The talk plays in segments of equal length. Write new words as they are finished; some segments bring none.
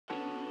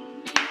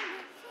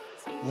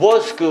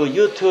What's good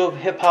유튜브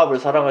힙합을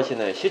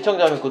사랑하시는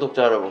시청자 및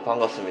구독자 여러분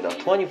반갑습니다.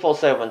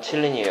 24/7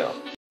 칠린이에요.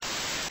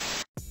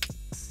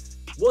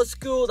 What's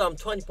good? I'm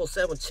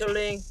 24/7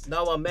 chilling.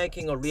 Now I'm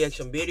making a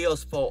reaction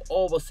videos for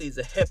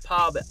overseas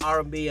hip-hop,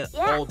 R&B and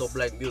all the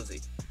black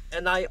music.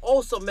 And I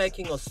also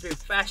making a street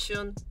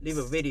fashion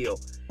review video.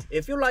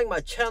 If you like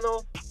my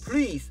channel,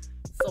 please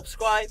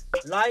subscribe,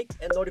 like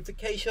and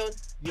notification.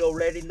 You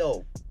already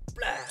know.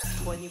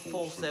 Blast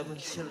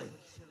 24/7 chilling.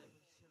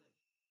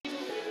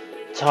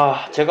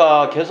 자,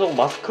 제가 계속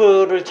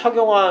마스크를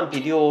착용한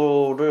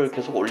비디오를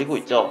계속 올리고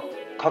있죠.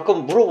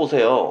 가끔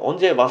물어보세요.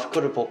 언제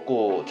마스크를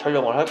벗고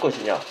촬영을 할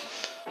것이냐.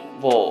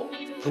 뭐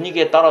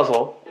분위기에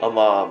따라서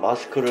아마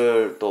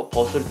마스크를 또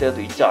벗을 때도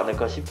있지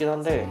않을까 싶긴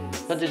한데,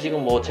 현재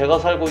지금 뭐 제가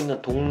살고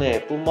있는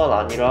동네뿐만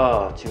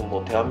아니라 지금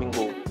뭐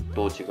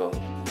대한민국도 지금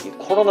이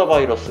코로나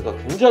바이러스가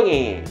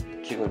굉장히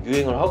지금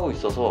유행을 하고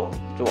있어서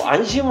좀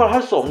안심을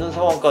할 수 없는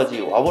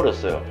상황까지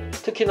와버렸어요.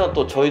 특히나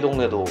또 저희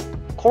동네도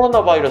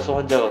코로나 바이러스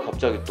환자가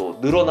갑자기 또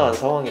늘어난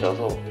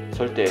상황이라서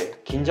절대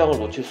긴장을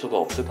놓칠 수가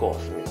없을 것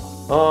같습니다.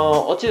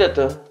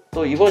 어찌됐든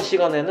또 이번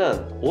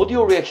시간에는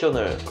오디오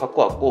리액션을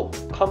갖고 왔고,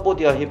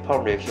 캄보디아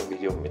힙합 리액션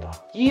비디오입니다.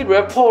 이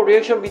래퍼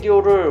리액션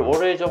비디오를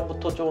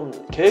오래전부터 좀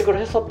계획을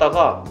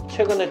했었다가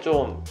최근에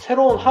좀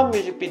새로운 핫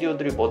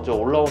뮤직비디오들이 먼저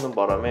올라오는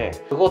바람에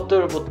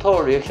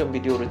그것들부터 리액션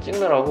비디오를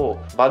찍느라고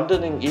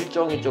만드는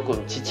일정이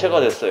조금 지체가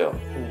됐어요.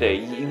 근데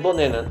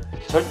이번에는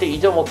절대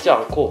잊어먹지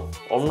않고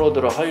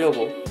업로드를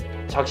하려고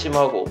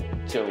작심하고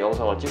지금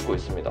영상을 찍고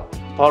있습니다.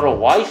 바로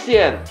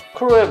YCN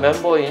크루의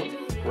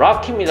멤버인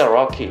락키입니다.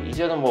 락키.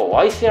 이제는 뭐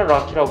YCN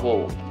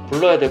락키라고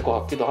불러야 될 것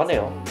같기도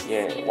하네요.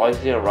 예,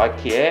 YCN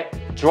락키의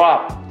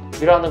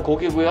Drop이라는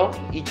곡이고요.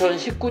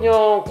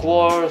 2019년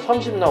 9월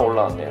 30날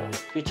올라왔네요.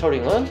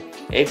 피처링은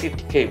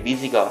A50K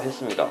Meezy가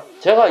했습니다.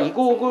 제가 이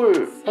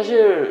곡을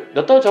사실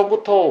몇 달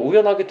전부터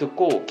우연하게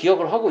듣고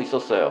기억을 하고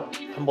있었어요.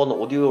 한번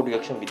오디오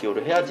리액션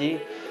비디오를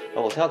해야지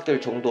라고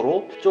생각될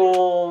정도로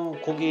좀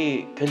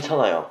곡이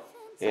괜찮아요.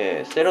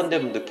 예,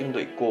 세련된 느낌도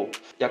있고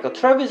약간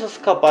트래비스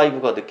스캇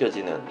바이브가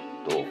느껴지는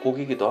또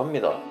곡이기도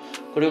합니다.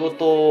 그리고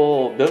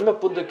또 몇몇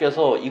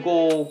분들께서 이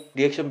곡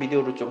리액션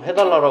비디오를 좀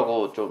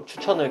해달라고 좀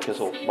추천을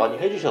계속 많이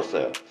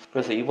해주셨어요.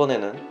 그래서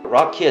이번에는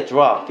락키의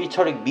Drop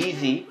피처링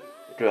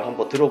Meezy를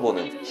한번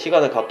들어보는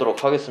시간을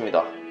갖도록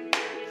하겠습니다.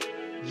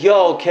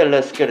 Yo, okay,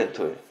 let's get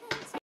into it.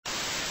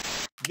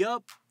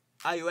 Yup,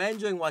 are you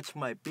enjoying watching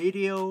my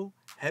video?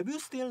 Have you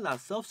still not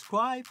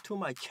subscribed to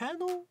my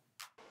channel?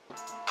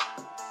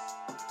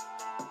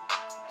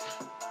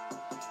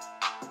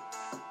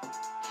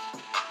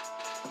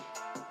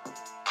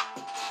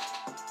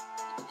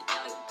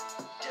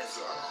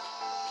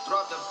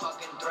 Drop the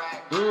fucking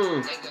track.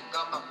 Nigga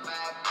got my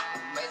back.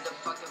 Made the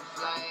fucking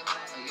flame.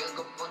 You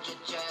go put your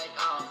check.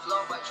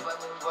 Flow by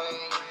travel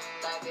way.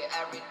 Type it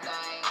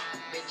everything.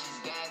 Bitches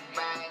gang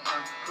bang.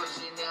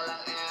 Pussy nail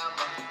like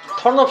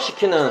amber. 턴업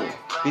시키는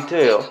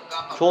비트예요.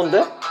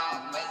 좋은데?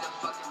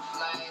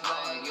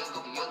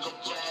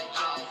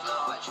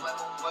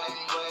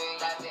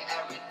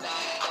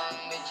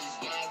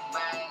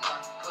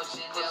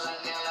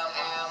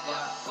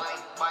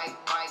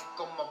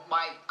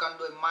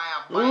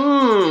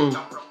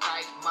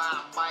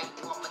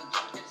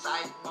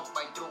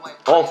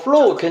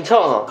 플로우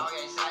괜찮아.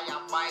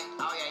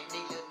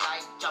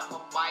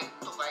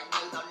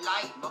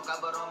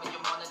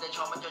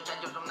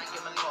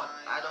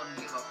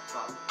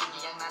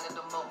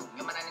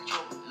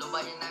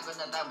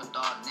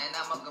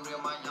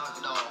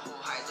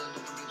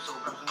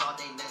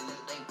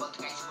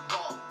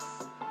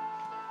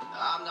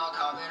 I'm not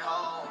coming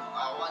home.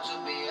 I want to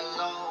be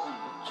alone.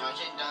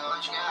 Judging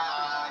the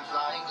sky,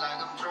 flying like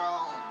I'm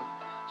drone.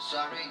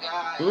 Sorry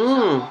guys, I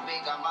won't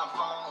pick up my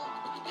phone.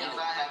 If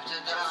I have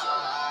to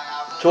die,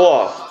 I will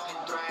좋아.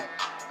 fucking threat.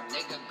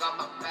 Nigga got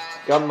my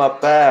back. Got my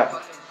back.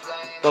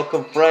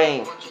 Fucking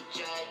flame.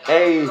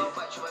 Hey.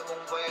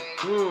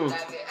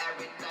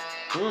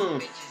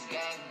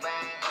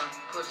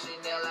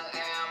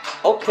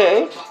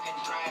 Okay.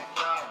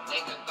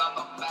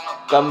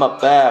 Got my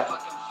back.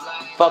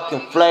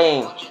 Fucking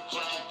flame.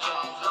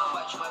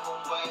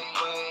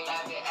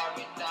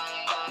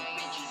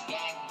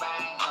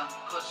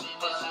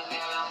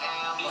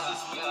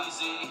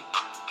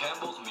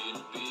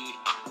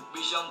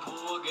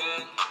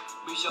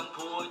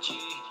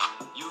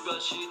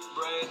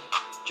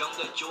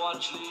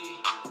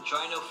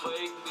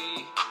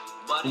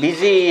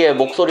 미지의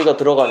목소리가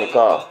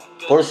들어가니까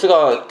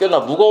벌스가 꽤나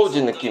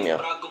무거워진 느낌이야. 야,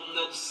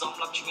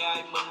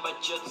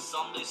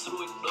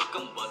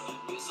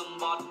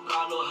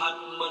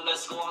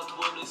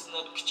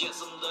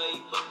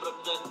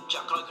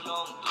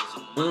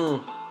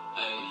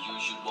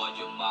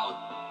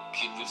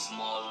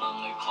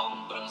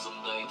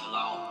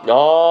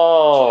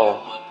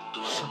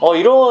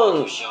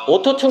 이런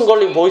오토튠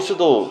걸린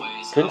보이스도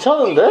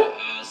괜찮은데?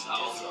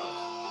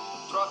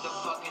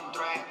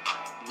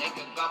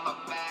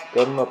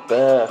 Got my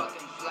back,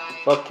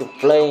 fucking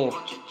flame.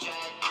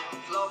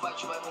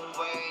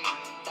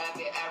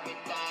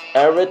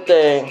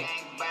 Everything.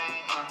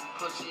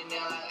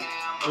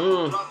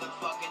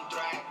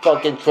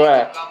 Fucking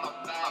track.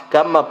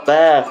 Got my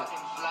back.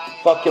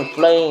 Fucking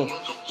flame.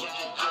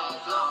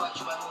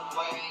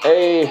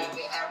 에이.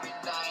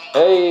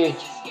 에이.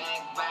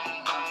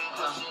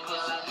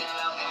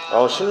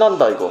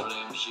 신난다 이거.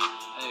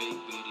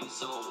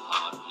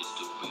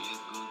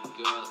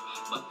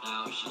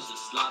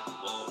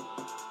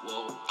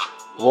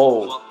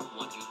 와우.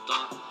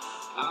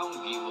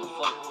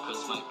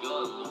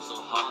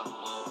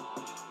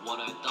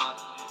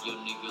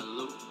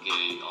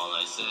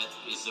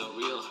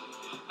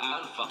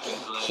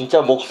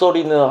 진짜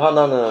목소리는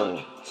하나는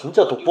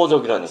진짜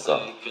독보적이라니까.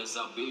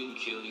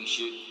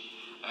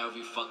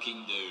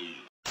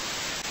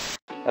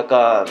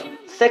 약간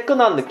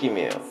새끈한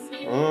느낌이에요.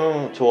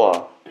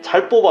 좋아.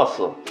 잘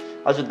뽑았어.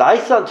 아주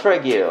나이스한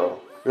트랙이에요.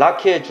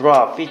 라키의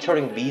드랍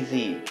피처링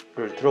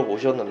미지를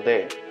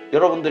들어보셨는데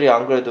여러분들이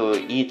안 그래도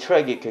이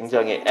트랙이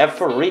굉장히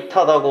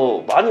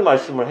애플릿하다고 많이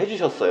말씀을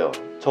해주셨어요.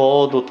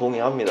 저도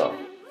동의합니다.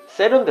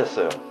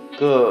 세련됐어요.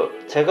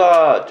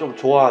 제가 좀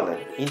좋아하는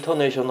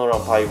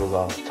인터내셔널한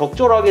바이브가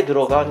적절하게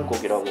들어간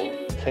곡이라고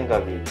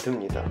생각이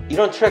듭니다.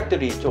 이런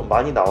트랙들이 좀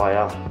많이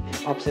나와야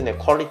힙합씬의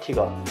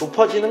퀄리티가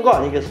높아지는 거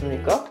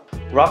아니겠습니까?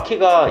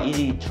 라키가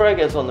이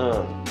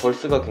트랙에서는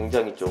벌스가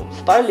굉장히 좀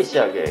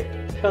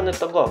스타일리시하게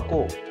표현했던 것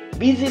같고,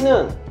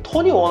 미지는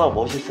톤이 워낙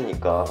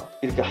멋있으니까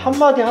이렇게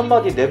한마디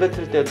한마디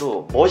내뱉을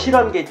때도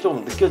멋이란 게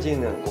좀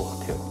느껴지는 것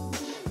같아요.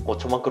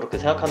 저만 그렇게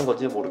생각하는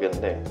건지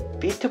모르겠는데,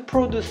 비트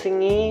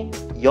프로듀싱이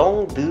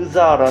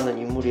영드자라는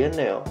인물이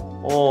했네요.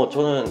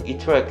 저는 이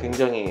트랙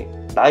굉장히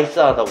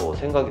나이스하다고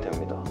생각이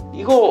됩니다.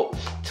 이거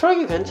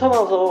트랙이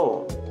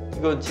괜찮아서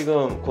이건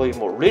지금 거의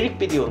뭐 리릭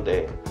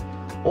비디오인데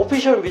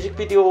오피셜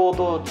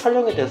뮤직비디오도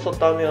촬영이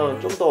됐었다면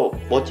좀 더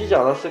멋지지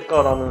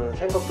않았을까라는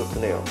생각도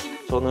드네요.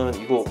 저는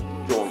이 곡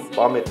좀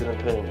마음에 드는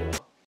편입니다.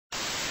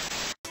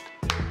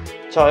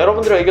 자,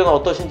 여러분들의 의견은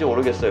어떠신지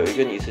모르겠어요.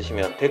 의견이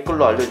있으시면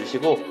댓글로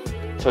알려주시고,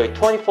 저희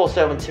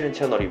 24/7 7인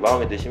채널이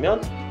마음에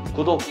드시면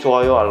구독,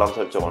 좋아요, 알람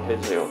설정을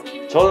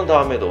해주세요. 저는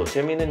다음에도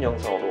재미있는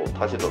영상으로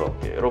다시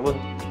돌아올게요. 여러분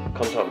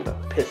감사합니다.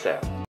 Peace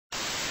out.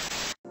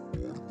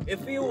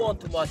 If you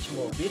want to watch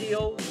more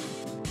videos,